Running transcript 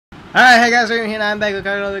Alright, hey guys, we're here and I'm back with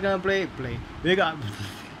DarkLaw. We're gonna play. We got. My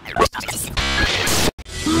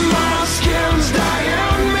skin's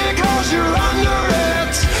dying because you're under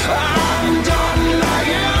it. I'm done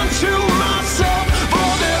lying to myself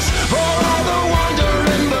for this, for all the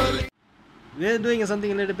wondering. We're doing something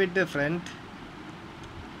a little bit different.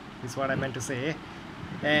 Is what I meant to say.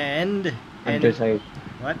 And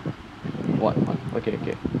what? What?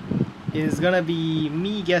 Okay. It's gonna be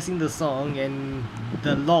me guessing the song, and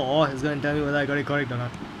the law is gonna tell me whether I got it correct or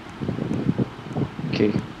not.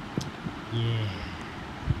 Okay. Yeah.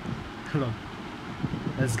 Come on.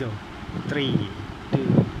 Let's go. 3, 2,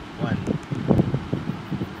 1.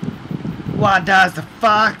 What does the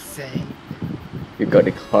fuck say? You got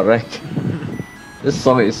it correct. This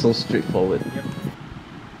song is so straightforward. Yep.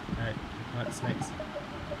 Alright, what's next?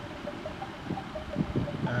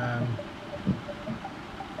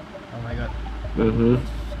 Oh my god.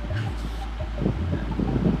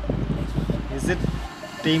 Is it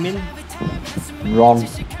Taemin? Wrong.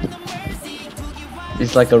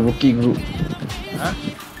 It's like a rookie group. Huh?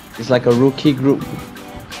 It's like a rookie group.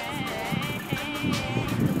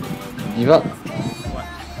 Give up. What?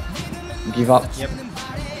 Give up. Yep.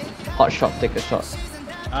 Hot shot, take a shot.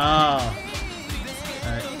 Oh.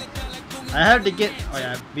 Alright. I have to get. Oh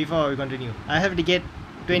yeah, before we continue, I have to get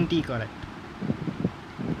 20 correct.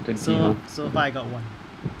 20, So far I got 1.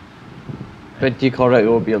 20 correct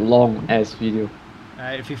will be a long ass video.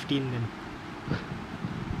 Alright, 15 then.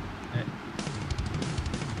 Alright.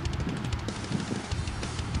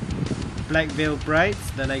 Black Veil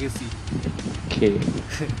Brides, The Legacy. Okay.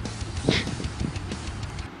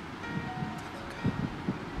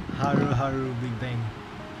 Haru Haru Big Bang.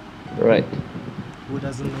 Right. Who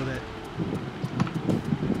doesn't know that?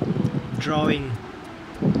 Drawing.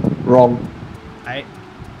 Wrong. Alright.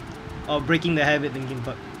 Oh, Breaking the Habit, Linkin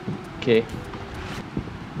Park. Okay.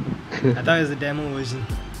 I thought it was a demo version.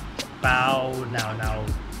 Bow now.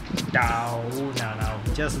 Dow now.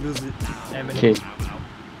 Just lose it. Eminem. Okay.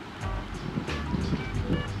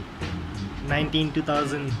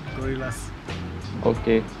 2000 Gorillaz.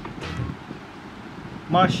 Okay.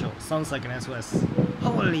 Marshall sounds like an SOS.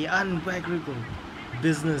 Holy unbreakable.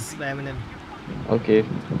 Business by Eminem. Okay.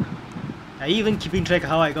 Are you even keeping track of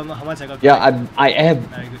how much I got? Yeah, correct? I am.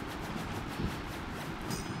 Very good.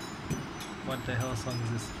 What the hell song is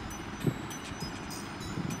this?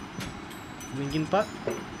 Linkin Park?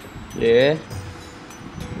 Yeah.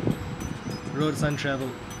 Roads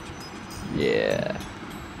Untraveled. Yeah.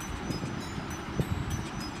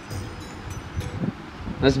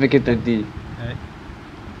 Let's make it 20. Alright.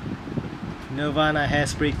 Nirvana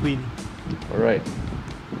Hairspray Queen. Alright.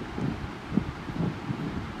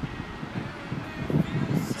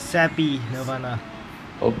 Sappy Nirvana.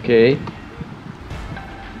 Okay.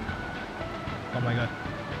 Oh my god.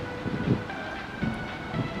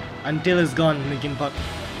 Until It's Gone, Linkin Park.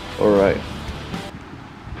 Alright.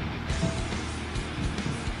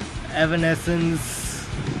 Evanescence.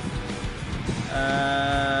 Oh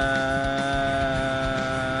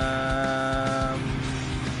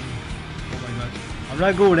my god. I'm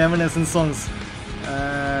not good with Evanescence songs.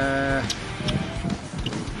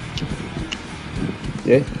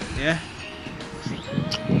 Yeah. Yeah.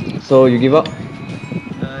 So you give up?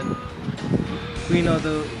 Queen of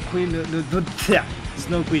the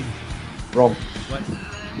Snow Queen. Wrong. What?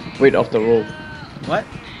 Weight of the world. What?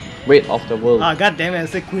 Weight of the world. Ah, god damn it! I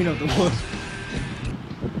said Queen of the World.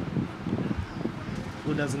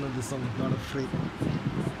 Who doesn't know this song? Not Afraid.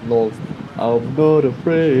 Lol. I'm not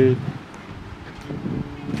afraid.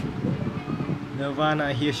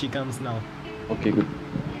 Nirvana, Here She Comes Now. Okay, good.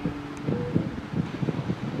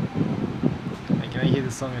 Can I hear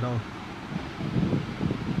this song at all?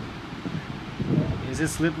 Is it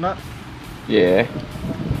Slipknot? Yeah.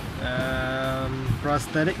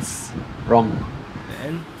 Prosthetics. Wrong.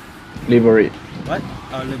 And Liberate. what?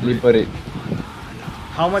 Oh, Liberate. Liberate.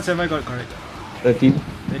 How much have I got correct? 13.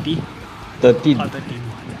 30? 13. Oh, 13.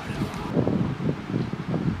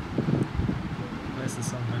 Where's the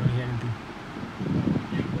song? I don't hear anything.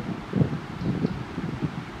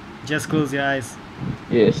 Just close your eyes.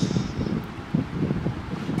 Yes.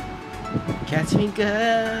 Catch me,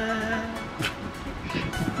 girl.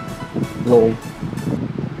 Lol.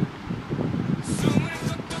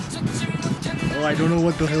 Oh, I don't know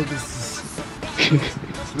what the hell this is.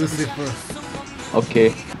 Lucifer.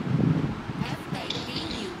 Okay.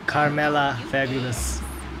 Carmela, Fabulous.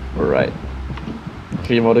 Alright.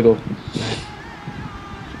 3 more to go.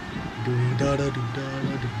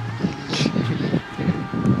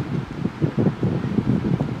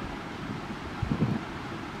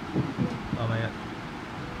 Oh my god.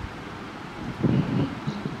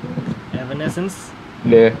 Evanescence.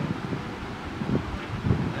 Yeah.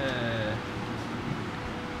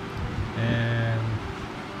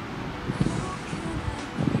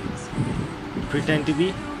 Pretend to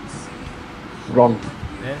be. Wrong.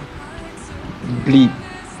 Then. Bleed.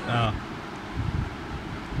 Oh.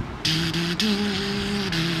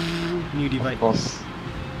 New divide. Of course.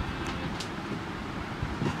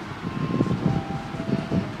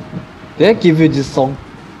 Did I give you this song?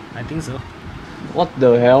 I think so. What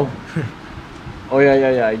the hell? Oh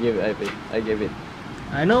yeah, I gave it, I gave it.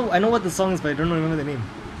 I know what the song is, but I don't remember the name.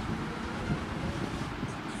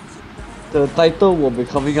 The title will be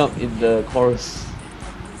coming up in the chorus.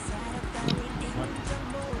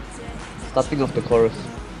 Starting of the chorus.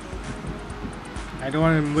 I don't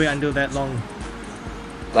want to wait until that long.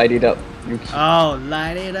 Light it up. You Oh,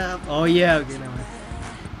 light it up. Oh yeah, okay, never mind.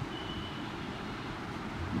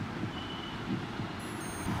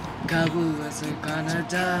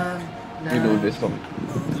 You know this song.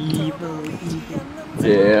 Evil.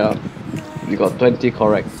 Yeah. You got 20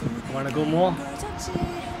 correct. Wanna go more?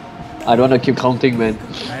 I don't wanna keep counting, man.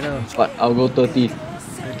 I know. But I'll go 30.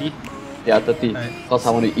 30? Yeah, 30. Alright. Because I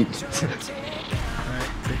want to eat. Alright,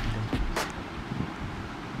 30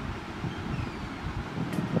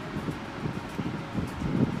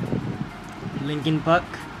 then. Linkin Park.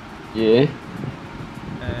 Yeah.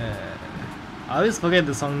 I always forget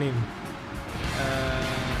the song name.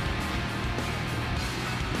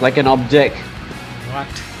 Like an object. What?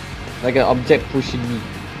 Like an object pushing me.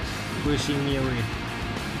 Pushing me away.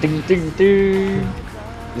 Ding ding ding.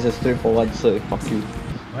 It's a straightforward answer. Fuck you.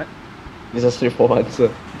 What? It's a straightforward answer.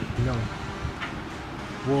 No.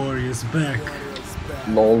 Warriors back.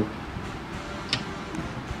 Lol.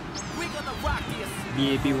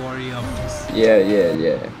 BAP Warrior Optus. Yeah.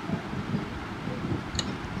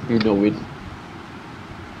 You know it.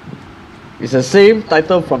 It's the same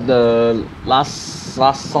title from the last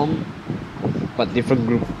song, but different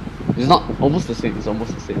group. It's not almost the same. It's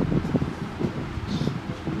almost the same.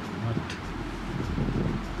 What?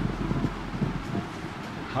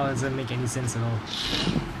 How does that make any sense at all?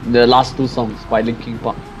 The last two songs by Linkin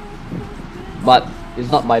Park, but it's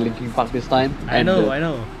not by Linkin Park this time. I know.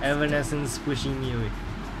 Evanescence pushing me away.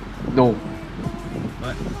 No,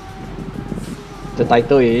 What? the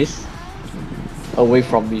title is Away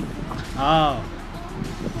From Me. Oh.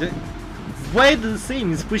 Why the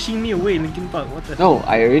same? It's pushing me away, Linkin Park. What the? No,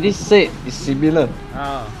 I already said it's similar.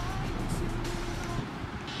 Oh.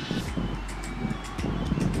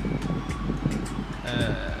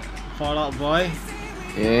 Fall Out Boy.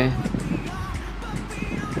 Yeah.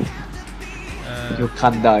 You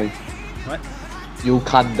can't die. What? You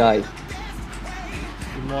can't die.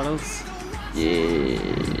 Immortals. Yeah.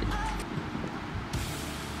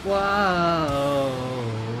 Wow.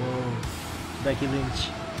 Becky Lynch.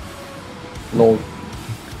 Lol.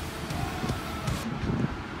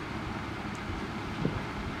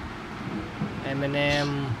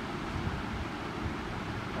 Eminem.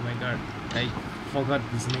 Oh my god, I forgot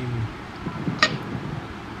his name.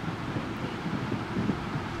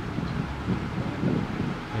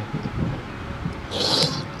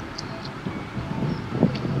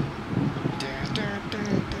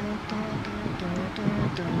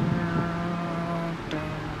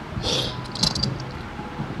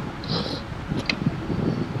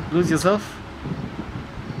 Lose Yourself?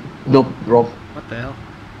 Nope, wrong. What the hell?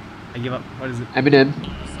 I give up. What is it? Eminem.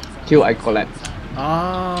 Till I Collapse.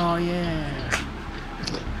 Oh yeah.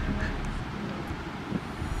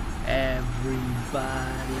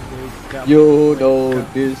 Everybody wake up. You wake know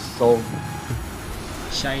up. this song.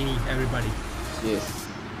 Shiny, everybody. Yes.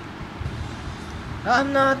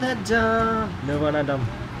 I'm not that dumb. No, not dumb.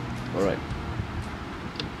 Alright.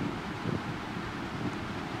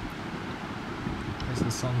 Where's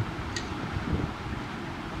the song?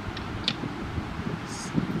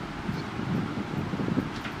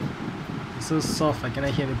 It's so soft, I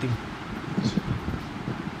cannot hear anything.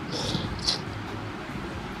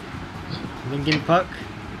 Linkin Park?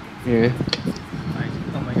 Yeah.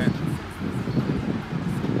 Oh my god.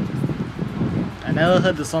 I never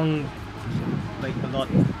heard the song like a lot.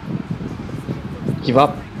 Give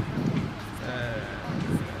up.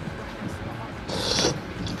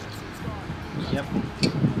 Yep.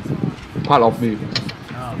 Part of me.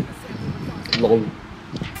 Oh. Lol.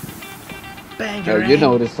 Bang! You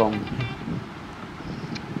know this song.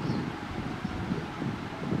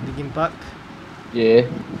 Linkin Park? Yeah.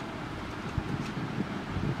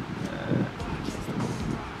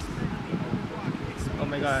 Oh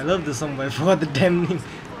my god, I love this song, but I forgot the damn name.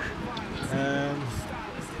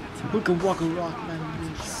 Who can walk a rock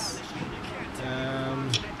like this?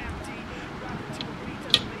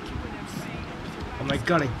 Oh my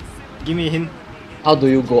god, give me a hint. How do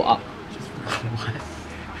you go up? What?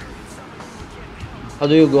 How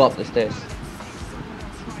do you go up the stairs?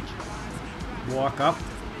 Walk up,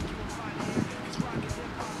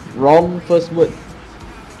 Wrong first word.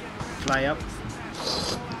 fly up.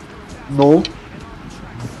 No.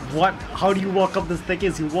 What? How do you walk up the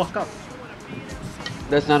staircase? You walk up.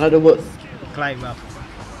 There's another word. Climb up.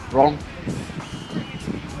 Wrong.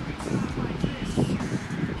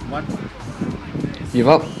 What? Give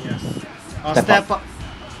up. Yeah. Oh, Step step up.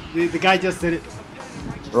 The guy just said it.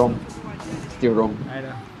 Wrong. Still wrong. I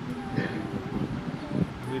know.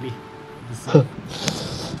 Really. This song.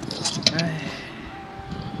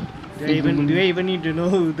 Do I even need to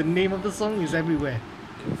know the name of the song? It's everywhere.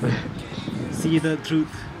 See the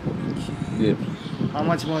truth. Yeah. How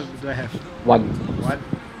much more do I have? 1. What?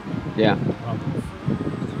 Yeah. Wow.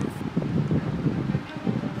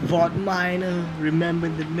 Fort Minor, remember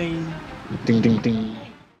the name. Ding ding ding.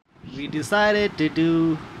 We decided to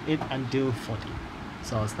do it until 40.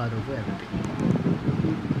 So I'll start over everything.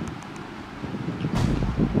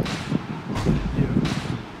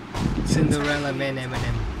 Cinderella Man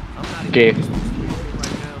Eminem. Okay.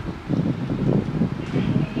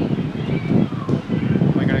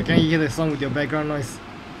 Oh my god, can you hear the song with your background noise?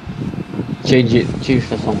 Change it. Change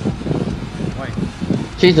the song. Why?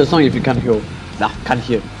 Change the song if you can't hear. Nah, can't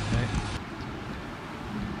hear.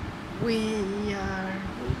 We are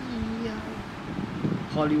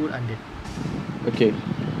Hollywood Undead. Okay.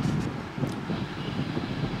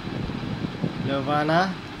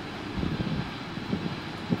 Nirvana.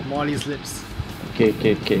 Molly's Lips. Okay.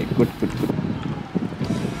 Good.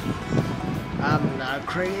 I'm not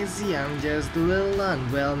crazy, I'm just a little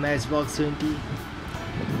unwell. Matchbox 20.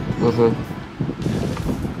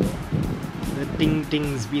 The Ting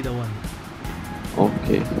Tings be the one.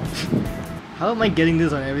 Okay. How am I getting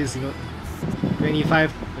this on every single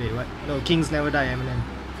 25? Wait, what? No, Kings Never Die, Eminem.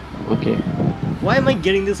 Okay. Why am I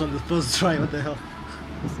getting this on the first try? What the hell?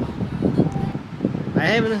 I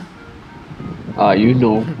haven't. You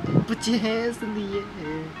know. Put your hands in the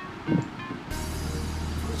air.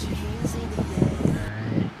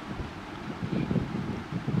 Alright.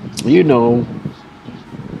 You know.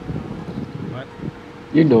 What?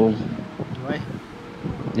 You know. Do I?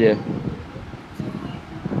 Yeah.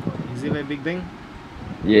 Is it by Big Bang?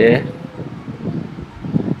 Yeah.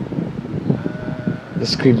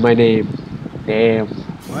 Just scream my name. Damn.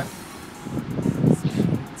 What?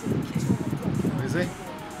 What is it?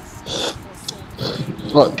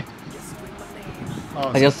 Look.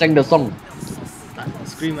 Oh, I just sang the song.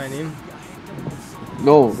 scream my name.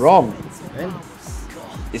 No, wrong. Then?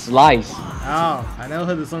 It's lies. Oh, I never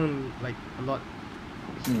heard the song like a lot.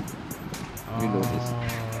 You know this.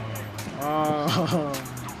 Oh.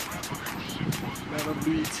 Never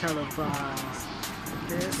be televised.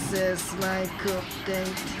 This is my cup day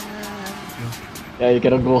time. Yeah, you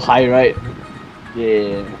cannot go high, right?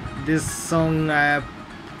 Yeah. This song,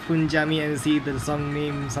 Punjami NC, the song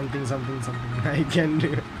name something. I can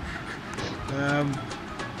do.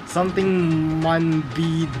 Something Man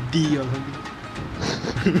BD or something.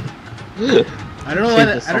 I don't know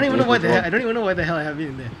why. I don't even know what the hell. I don't even know why the hell I have it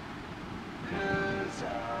in there.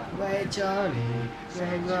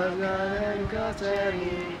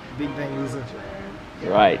 Big Bang Loser.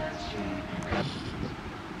 Right.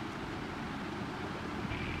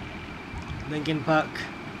 Linkin Park.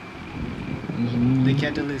 The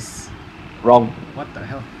Catalyst. Wrong. What the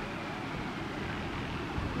hell?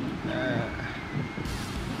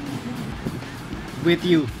 With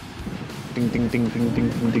You. Ding ding ding ding ding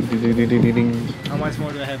ding ding ding ding ding ding. How much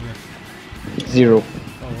more do I have here? 0.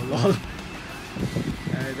 Oh lol.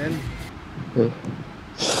 Alright then.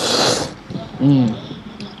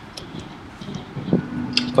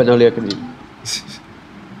 Finally I can eat.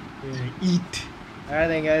 Eat. Alright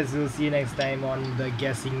then guys, we'll see you next time on the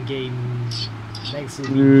guessing game. Next will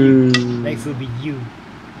be you. Next will be you.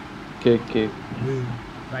 Okay.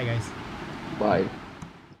 Bye guys. Bye.